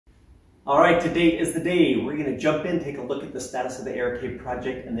All right, today is the day. We're going to jump in, take a look at the status of the Arete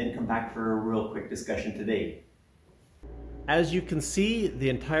project, and then come back for a real quick discussion today. As you can see, the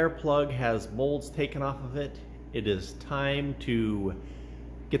entire plug has molds taken off of it. It is time to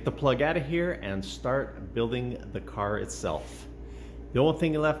get the plug out of here and start building the car itself. The only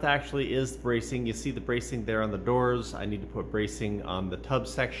thing left actually is bracing. You see the bracing there on the doors. I need to put bracing on the tub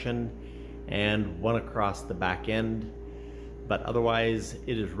section and one across the back end. But otherwise,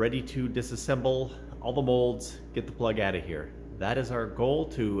 it is ready to disassemble all the molds, get the plug out of here. That is our goal,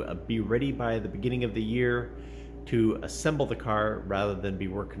 to be ready by the beginning of the year to assemble the car rather than be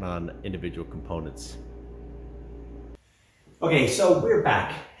working on individual components. Okay, so we're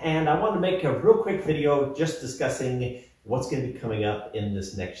back, and I want to make a real quick video just discussing what's going to be coming up in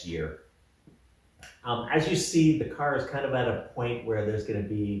this next year. As you see, the car is kind of at a point where there's going to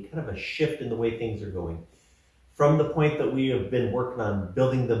be kind of a shift in the way things are going. From the point that we have been working on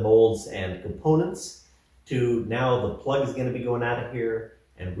building the molds and components to now the plug is going to be going out of here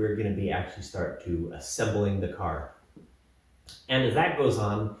and we're going to be actually start to assembling the car. And as that goes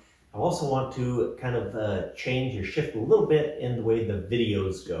on, I also want to kind of change or shift a little bit in the way the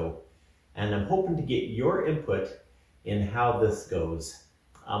videos go. And I'm hoping to get your input in how this goes.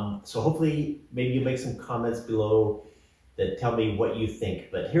 So hopefully maybe you make some comments below that tell me what you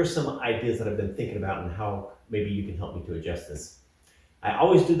think. But here's some ideas that I've been thinking about and how maybe you can help me to adjust this. I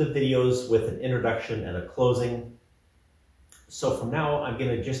always do the videos with an introduction and a closing. So from now, I'm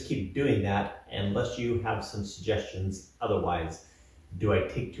gonna just keep doing that unless you have some suggestions otherwise. Do I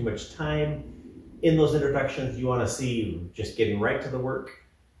take too much time in those introductions? You wanna see just getting right to the work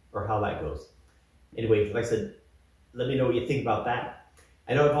or how that goes? Anyway, like I said, let me know what you think about that.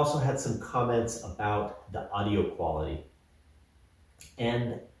 I know I've also had some comments about the audio quality.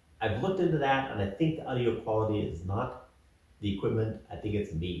 And I've looked into that, and I think the audio quality is not the equipment. I think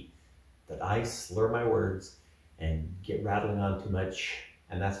it's me, that I slur my words and get rattling on too much,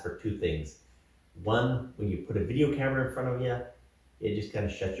 and that's for two things. One, when you put a video camera in front of you, it just kind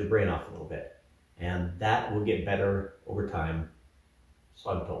of shuts your brain off a little bit, and that will get better over time,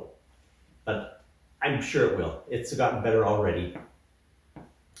 so I'm told. But I'm sure it will. It's gotten better already,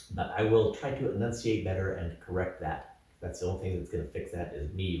 but I will try to enunciate better and correct that. That's the only thing that's going to fix that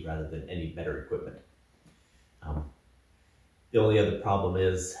is me rather than any better equipment. The only other problem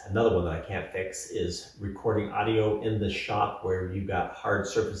is, another one that I can't fix, is recording audio in the shop where you've got hard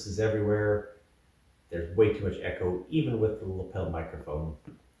surfaces everywhere. There's way too much echo, even with the lapel microphone.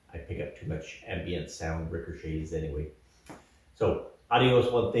 I pick up too much ambient sound, ricochets anyway. So audio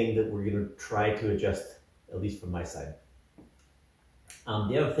is one thing that we're going to try to adjust, at least from my side.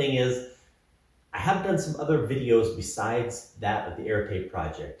 The other thing is, I have done some other videos besides that of the Arete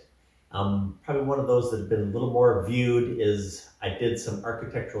project. Probably one of those that have been a little more viewed is I did some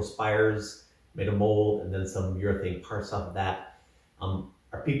architectural spires, made a mold, and then some urethane parts off of that.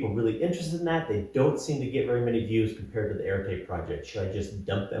 Are people really interested in that? They don't seem to get very many views compared to the Arete project. Should I just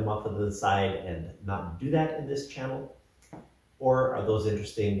dump them off of the side and not do that in this channel? Or are those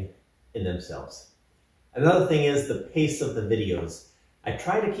interesting in themselves? Another thing is the pace of the videos. I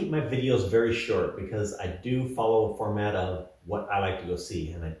try to keep my videos very short because I do follow a format of what I like to go see,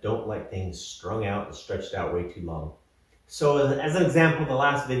 and I don't like things strung out and stretched out way too long. So as an example, the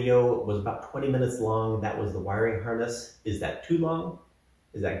last video was about 20 minutes long. That was the wiring harness. Is that too long?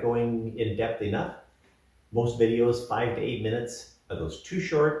 Is that going in depth enough? Most videos, 5 to 8 minutes. Are those too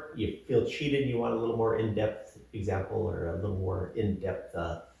short? You feel cheated, you want a little more in-depth example or a little more in-depth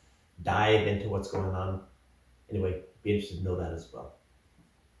dive into what's going on. Anyway, be interested to know that as well.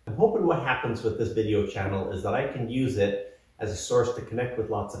 I'm hoping what happens with this video channel is that I can use it as a source to connect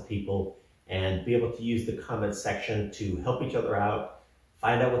with lots of people and be able to use the comment section to help each other out,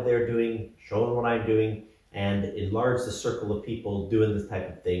 find out what they're doing, show them what I'm doing, and enlarge the circle of people doing this type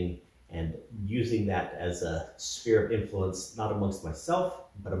of thing and using that as a sphere of influence, not amongst myself,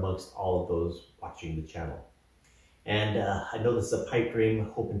 but amongst all of those watching the channel. And I know this is a pipe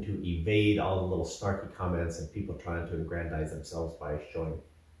dream, hoping to evade all the little snarky comments and people trying to aggrandize themselves by showing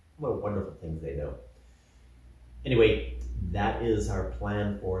what wonderful things they know. Anyway, that is our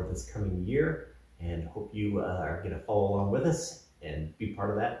plan for this coming year, and hope you are going to follow along with us and be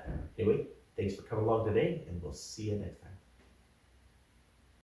part of that. Anyway, thanks for coming along today, and we'll see you next time.